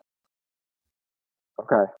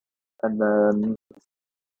 Okay. And then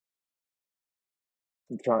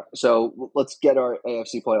so let's get our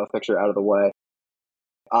AFC playoff picture out of the way.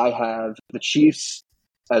 I have the Chiefs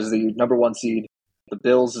as the number 1 seed, the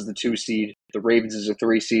Bills as the 2 seed, the Ravens as the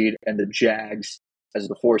 3 seed, and the Jags as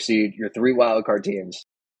the 4 seed. Your 3 wildcard teams: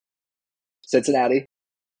 Cincinnati,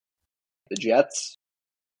 the Jets,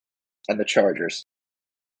 and the Chargers.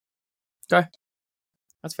 Okay,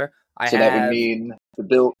 that's fair. That would mean the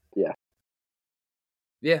Bill. Yeah.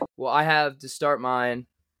 Yeah. Well, I have to start mine.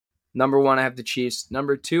 Number 1, I have the Chiefs.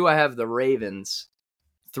 Number 2, I have the Ravens.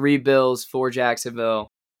 3 Bills, 4 Jacksonville.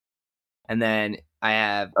 And then I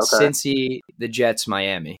have Cincy, the Jets,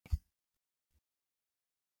 Miami.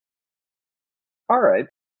 All right.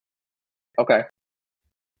 Okay.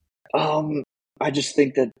 I just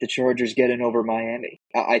think that the Chargers get in over Miami.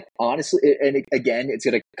 I honestly, and again, it's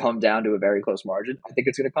going to come down to a very close margin. I think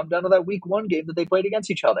it's going to come down to that week 1 game that they played against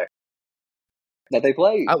each other. That they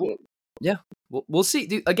played. Yeah. We'll see.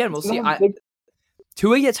 Dude, again, we'll see.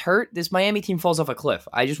 Tua gets hurt, this Miami team falls off a cliff.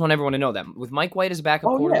 I just want everyone to know that. With Mike White as a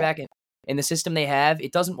backup quarterback and the system they have,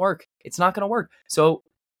 it doesn't work. It's not going to work. So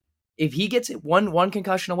if he gets one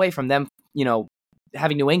concussion away from them,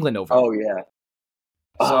 having New England over. Oh, yeah.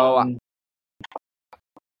 So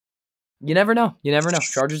you never know.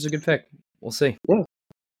 Chargers are a good pick. We'll see. Yeah.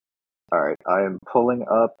 All right. I am pulling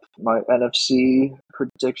up my NFC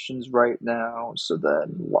predictions right now. So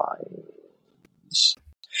then Lions.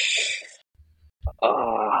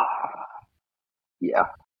 Yeah.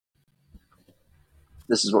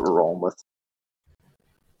 This is what we're rolling with.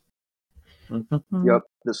 Yep,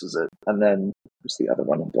 this is it. And then what's the other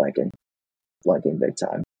one? I'm blanking big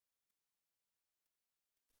time.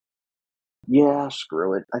 Yeah,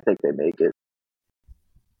 screw it. I think they make it.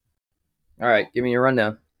 All right, give me your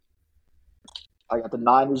rundown. I got the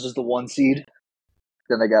Niners as the 1 seed.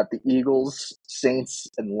 Then I got the Eagles, Saints,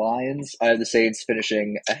 and Lions. I have the Saints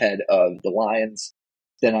finishing ahead of the Lions.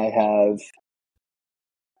 Then I have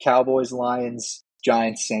Cowboys, Lions,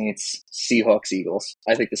 Giants, Saints, Seahawks, Eagles.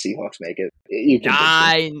 I think the Seahawks make it.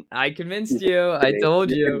 I convinced you. I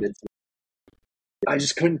told you. I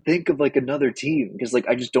just couldn't think of another team because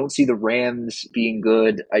I just don't see the Rams being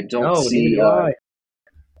good. I don't see. I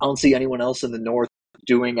don't see anyone else in the North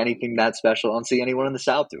doing anything that special. I don't see anyone in the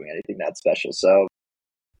South doing anything that special. So,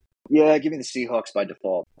 yeah, give me the Seahawks by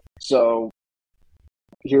default. So,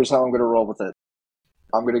 here's how I'm going to roll with it.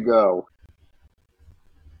 I'm going to go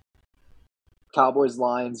Cowboys,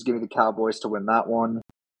 Lions. Give me the Cowboys to win that one.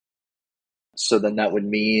 So then that would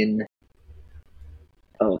mean,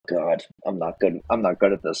 oh God, I'm not good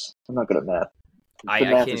at this. I'm not good at math. I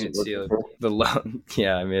can't even see the loan.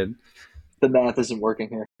 Yeah, I mean, the math isn't working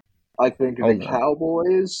here. I think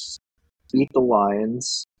Cowboys beat the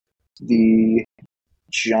Lions. The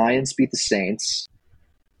Giants beat the Saints.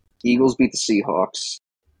 Eagles beat the Seahawks,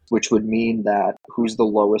 which would mean that who's the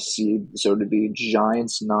lowest seed? So it would be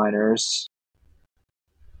Giants, Niners,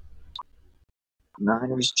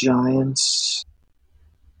 Giants,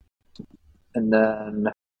 and then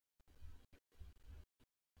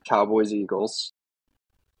Cowboys, Eagles.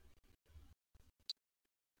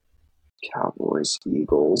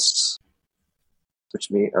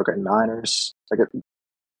 Which means Niners. I'm going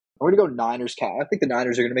to go Niners. I think the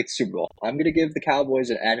Niners are going to make the Super Bowl. I'm going to give the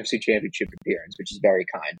Cowboys an NFC Championship appearance, which is very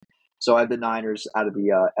kind. So I have the Niners out of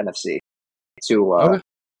the NFC.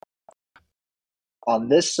 On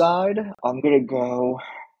this side, I'm going to go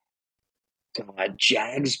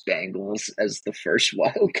Jags Bengals as the first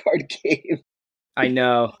wild card game. I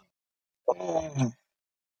know. I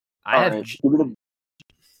have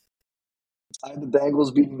the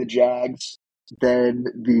Bengals beating the Jags, then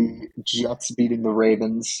the Jets beating the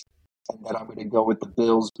Ravens, and then I'm going to go with the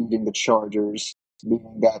Bills beating the Chargers,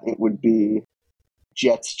 meaning that it would be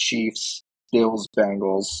Jets, Chiefs, Bills,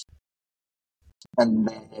 Bengals, and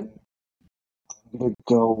then I'm going to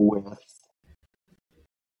go with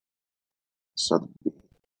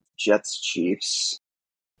Jets, Chiefs.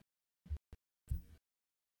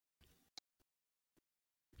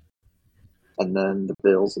 And then the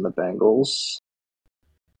Bills and the Bengals.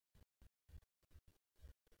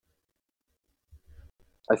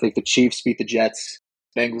 I think the Chiefs beat the Jets.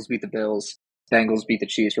 Bengals beat the Bills. Bengals beat the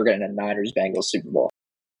Chiefs. We're getting a Niners-Bengals Super Bowl.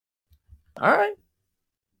 All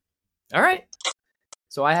right.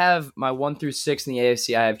 So I have my 1 through 6 in the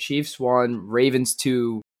AFC. I have Chiefs 1, Ravens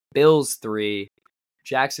 2, Bills 3,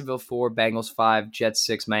 Jacksonville 4, Bengals 5, Jets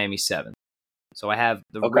 6, Miami 7. So I have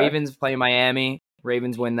the Ravens playing Miami.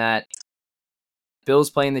 Ravens win that. Bills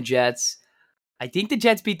playing the Jets. I think the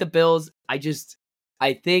Jets beat the Bills. I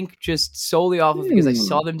think just solely off of because I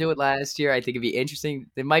saw them do it last year. I think it'd be interesting.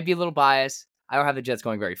 They might be a little biased. I don't have the Jets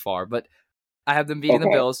going very far, but I have them beating the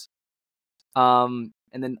Bills. And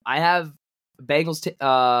then I have Bengals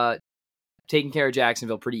taking care of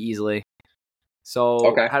Jacksonville pretty easily.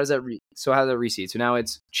 So how does that how does that reseed? So now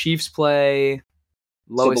it's Chiefs play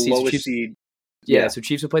lowest seed. Yeah, so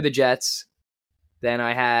Chiefs will play the Jets. Then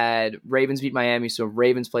I had Ravens beat Miami, so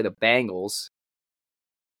Ravens play the Bengals.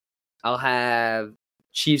 I'll have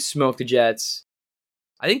Chiefs smoke the Jets.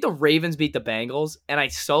 I think the Ravens beat the Bengals, and I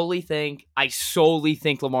solely think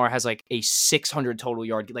Lamar has like a 600 total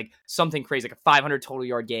yard, like something crazy, like a 500 total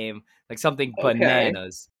yard game, like something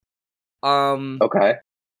bananas. Okay.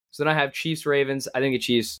 So then I have Chiefs Ravens. I think the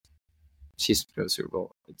Chiefs go to the Super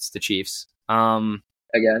Bowl. It's the Chiefs.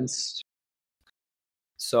 Against.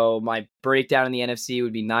 So my breakdown in the NFC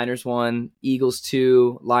would be Niners 1, Eagles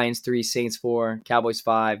 2, Lions 3, Saints 4, Cowboys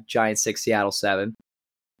 5, Giants 6, Seattle 7.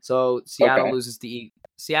 So Seattle loses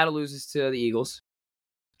to the Eagles.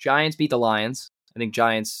 Giants beat the Lions. I think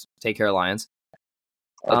Giants take care of Lions.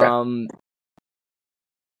 Okay.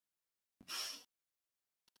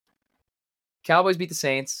 Cowboys beat the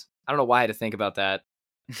Saints. I don't know why I had to think about that.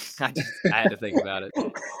 I had to think about it.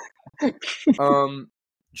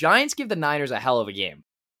 Giants give the Niners a hell of a game.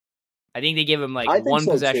 I think they give them like one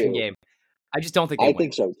possession game. I just don't think they win. I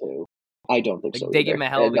think so too. I don't think so. They give them a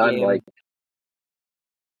hell of a game.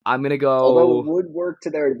 I'm gonna go. Although it would work to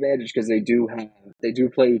their advantage because they do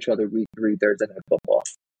play each other week 3 Thursday Night Football.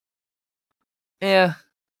 Yeah.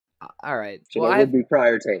 All right. So it would be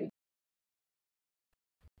prior tape.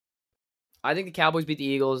 I think the Cowboys beat the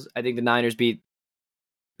Eagles. I think the Niners beat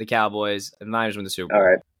the Cowboys, and the Niners win the Super Bowl. All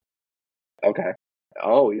right. Okay.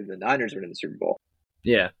 Oh, even the Niners win the Super Bowl.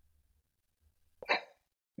 Yeah.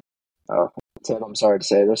 Oh, Tim, I'm sorry to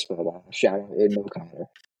say this, but shout out Aiden O'Connor.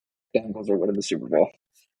 Bengals are winning the Super Bowl.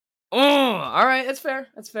 Oh, all right. That's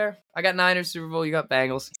fair. I got Niners Super Bowl. You got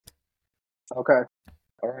Bengals. Okay.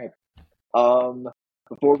 All right.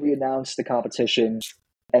 Before we announce the competition,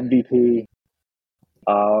 MVP,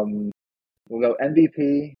 we'll go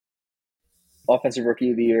MVP, Offensive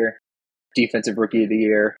Rookie of the Year, Defensive Rookie of the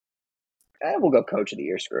Year, and we'll go Coach of the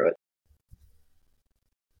Year. Screw it.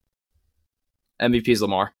 MVP is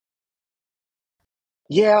Lamar.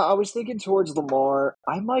 Yeah, I was thinking towards Lamar.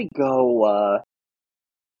 I might go.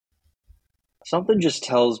 Something just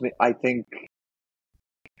tells me. I think.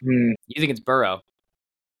 You think it's Burrow?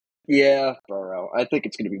 Yeah, Burrow. I think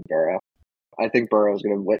it's going to be Burrow. I think Burrow is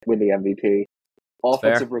going to win the MVP.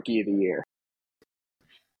 Offensive Rookie of the Year.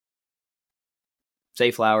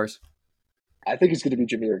 Zay Flowers. I think it's going to be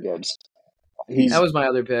Jahmyr Gibbs. That was my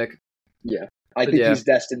other pick. Yeah, I think he's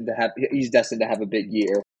destined to have a big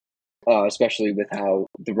year, especially with how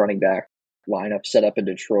the running back lineup set up in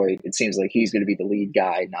Detroit. It seems like he's going to be the lead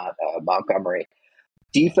guy, not Montgomery.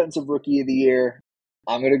 Defensive Rookie of the Year.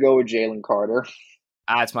 I'm going to go with Jalen Carter.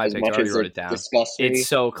 That's my pick. I already wrote it down. It's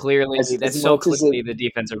so clearly the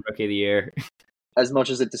Defensive Rookie of the Year. As much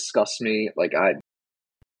as it disgusts me,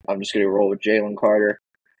 I'm just going to roll with Jalen Carter.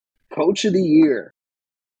 Coach of the Year.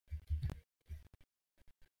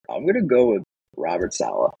 I'm going to go with Robert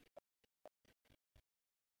Saleh.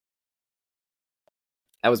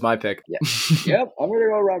 That was my pick. Yeah. Yep, I'm going to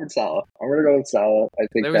go with Robert Saleh. I'm going to go with Saleh. I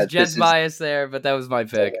think there was Jets bias there, but that was my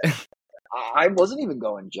pick. I wasn't even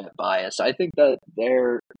going Jet bias. I think that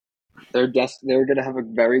they're going to have a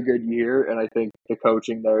very good year, and I think the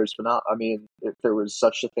coaching there is phenomenal. I mean, if there was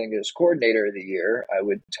such a thing as coordinator of the year, I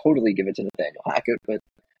would totally give it to Nathaniel Hackett, but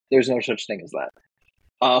there's no such thing as that.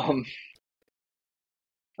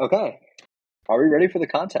 Okay. Are we ready for the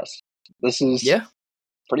contest? This is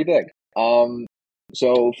pretty big.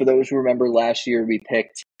 So for those who remember last year, we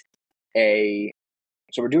picked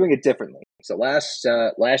so we're doing it differently. So last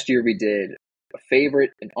year we did a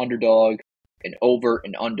favorite, an underdog, an over,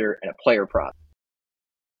 an under, and a player prop.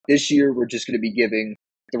 This year we're just going to be giving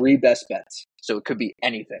 3 best bets. So it could be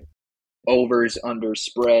anything. Overs, unders,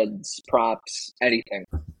 spreads, props, anything.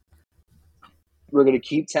 We're going to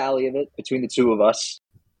keep tally of it between the two of us.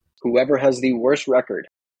 Whoever has the worst record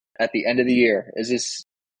at the end of the year. Is this,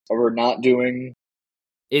 or we're not doing?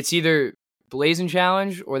 It's either Blazing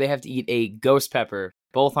Challenge or they have to eat a ghost pepper,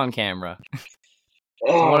 both on camera. It's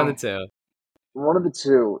one of the two. One of the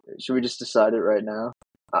two. Should we just decide it right now?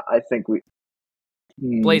 I think we...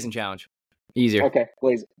 Blazing Challenge. Easier. Okay,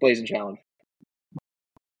 Blazing Challenge.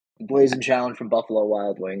 Blazing Challenge from Buffalo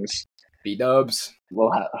Wild Wings. B-dubs.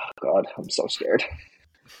 Well, oh God, I'm so scared.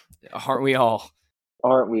 Aren't we all?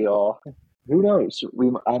 Aren't we all? Who knows?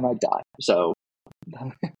 I might die. So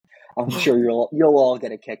I'm sure you'll all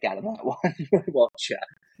get a kick out of that one. Well, chat.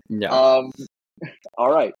 Yeah.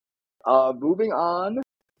 All right. Moving on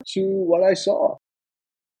to what I saw.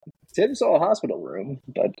 Tim saw a hospital room,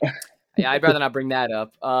 but yeah, I'd rather not bring that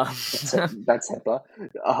up. That's HIPAA.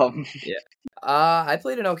 Yeah. I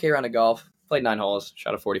played an okay round of golf. Played 9 holes.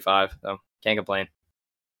 Shot a 45. So can't complain.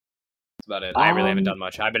 That's about it. I really haven't done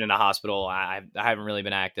much. I've been in the hospital. I haven't really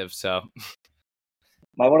been active. So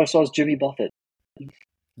my one I saw is Jimmy Buffett.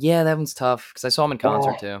 Yeah, that one's tough because I saw him in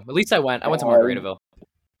concert too. At least I went. I went to Margaritaville.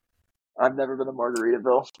 I've never been to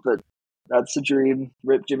Margaritaville, but that's a dream.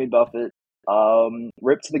 Rip Jimmy Buffett.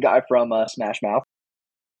 Rip to the guy from Smash Mouth.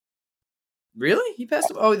 Really? He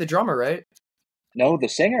passed? Oh, the drummer, right? No, the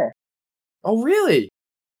singer. Oh, really?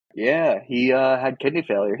 Yeah, he had kidney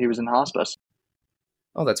failure. He was in hospice.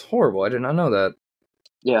 Oh, that's horrible. I did not know that.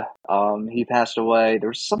 Yeah, he passed away. There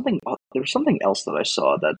was something else that I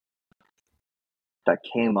saw that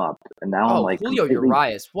came up, and now I'm like, Julio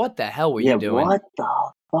Urias. What the hell were you doing? What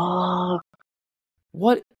the fuck?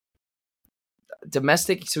 What?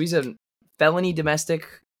 Domestic? So he's a felony domestic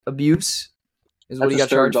abuse is what he got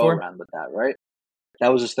charged for? Around with that, right?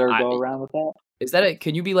 That was his third go around with that? Is that it?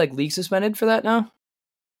 Can you be like league suspended for that now?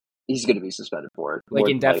 He's going to be suspended for it. Like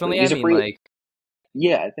indefinitely? I mean, like...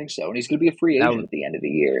 Yeah, I think so. And he's going to be a free agent at the end of the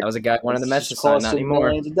year. That was a guy, one of the Mets signed, not anymore.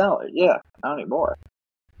 Millions of dollars. Yeah, not anymore.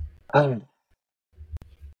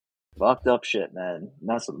 Fucked up shit, man.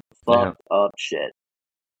 That's some fucked up shit.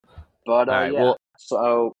 But, right, yeah. Well,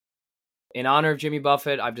 so... in honor of Jimmy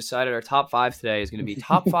Buffett, I've decided our top 5 today is going to be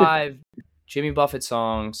top 5 Jimmy Buffett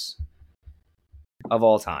songs of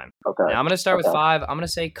all time. Okay. Now, I'm going to start with 5. I'm going to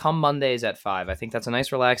say Come Mondays at 5. I think that's a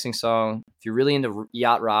nice, relaxing song. If you're really into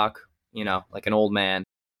yacht rock, you know, like an old man,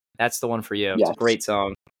 that's the one for you. Yes. It's a great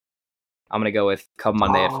song. I'm going to go with Come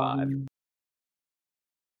Monday at 5.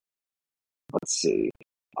 Let's see.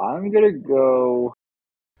 I'm going to go...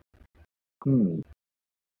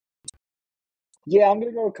 Yeah, I'm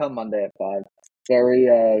going to go Come Monday at 5.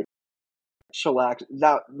 Very chillax.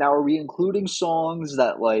 Now, are we including songs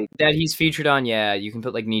that, like... that he's featured on? Yeah, you can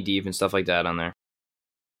put, like, Knee Deep and stuff like that on there.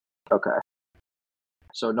 Okay.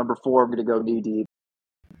 So, number 4, I'm going to go Knee Deep.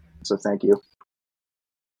 So, thank you.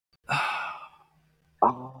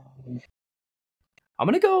 I'm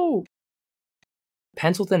going to go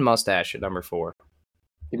Pencilton Mustache at number 4.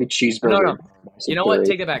 Maybe Cheeseburger. No. You know what?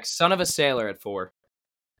 Take it back. Son of a Sailor at 4.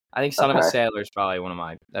 I think Son of a Sailor is probably one of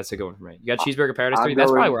mine. That's a good one for me. You got Cheeseburger Paradise 3?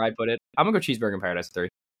 That's probably where I put it. I'm going to go Cheeseburger Paradise 3.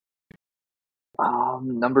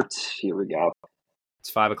 Number 2. Here we go. It's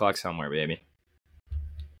 5 o'clock somewhere, baby.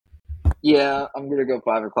 Yeah, I'm going to go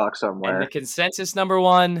 5 o'clock somewhere. And the consensus number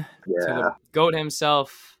 1 to the GOAT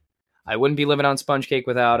himself. I wouldn't be living on sponge cake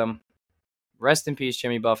without him. Rest in peace,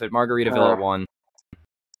 Jimmy Buffett. Margaritaville at 1.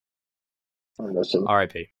 I miss him.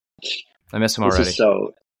 R.I.P. I miss him already.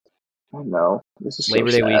 Oh no, this is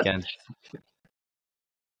Labor Day weekend.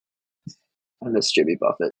 I miss Jimmy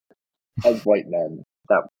Buffett. As white men,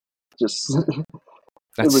 that just it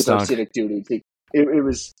was stunk. Our civic duty. It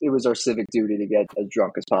was our civic duty to get as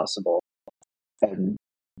drunk as possible and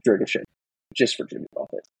drink a shit just for Jimmy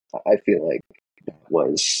Buffett. I feel like that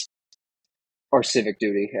was our civic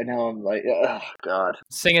duty, and now I'm like, oh god.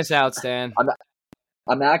 Sing us out, Stan.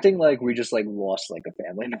 I'm acting like we just like lost like a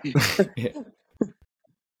family member.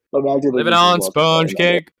 Living on sponge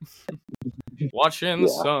cake, watching the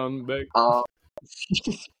sun bake.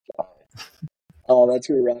 That's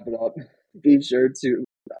gonna wrap it up. Be sure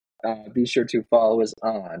to follow us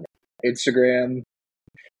on Instagram.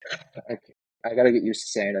 I gotta get used to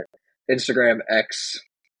saying it. Instagram, X,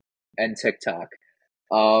 and TikTok.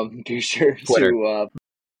 Be sure Twitter. to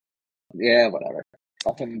whatever.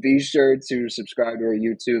 Be sure to subscribe to our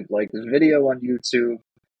YouTube, like this video on YouTube,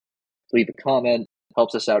 leave a comment.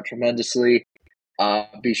 Helps us out tremendously.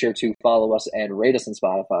 Be sure to follow us and rate us on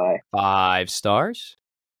Spotify. 5 stars?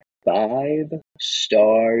 5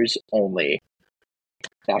 stars only.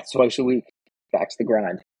 Back twice a week. Back to the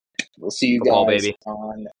grind. We'll see you guys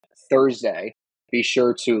on Thursday. Be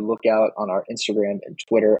sure to look out on our Instagram and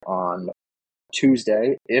Twitter on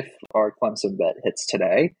Tuesday if our Clemson bet hits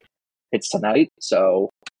tonight. So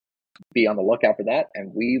be on the lookout for that,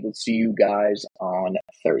 and we will see you guys on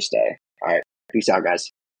Thursday. All right. Peace out,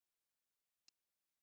 guys.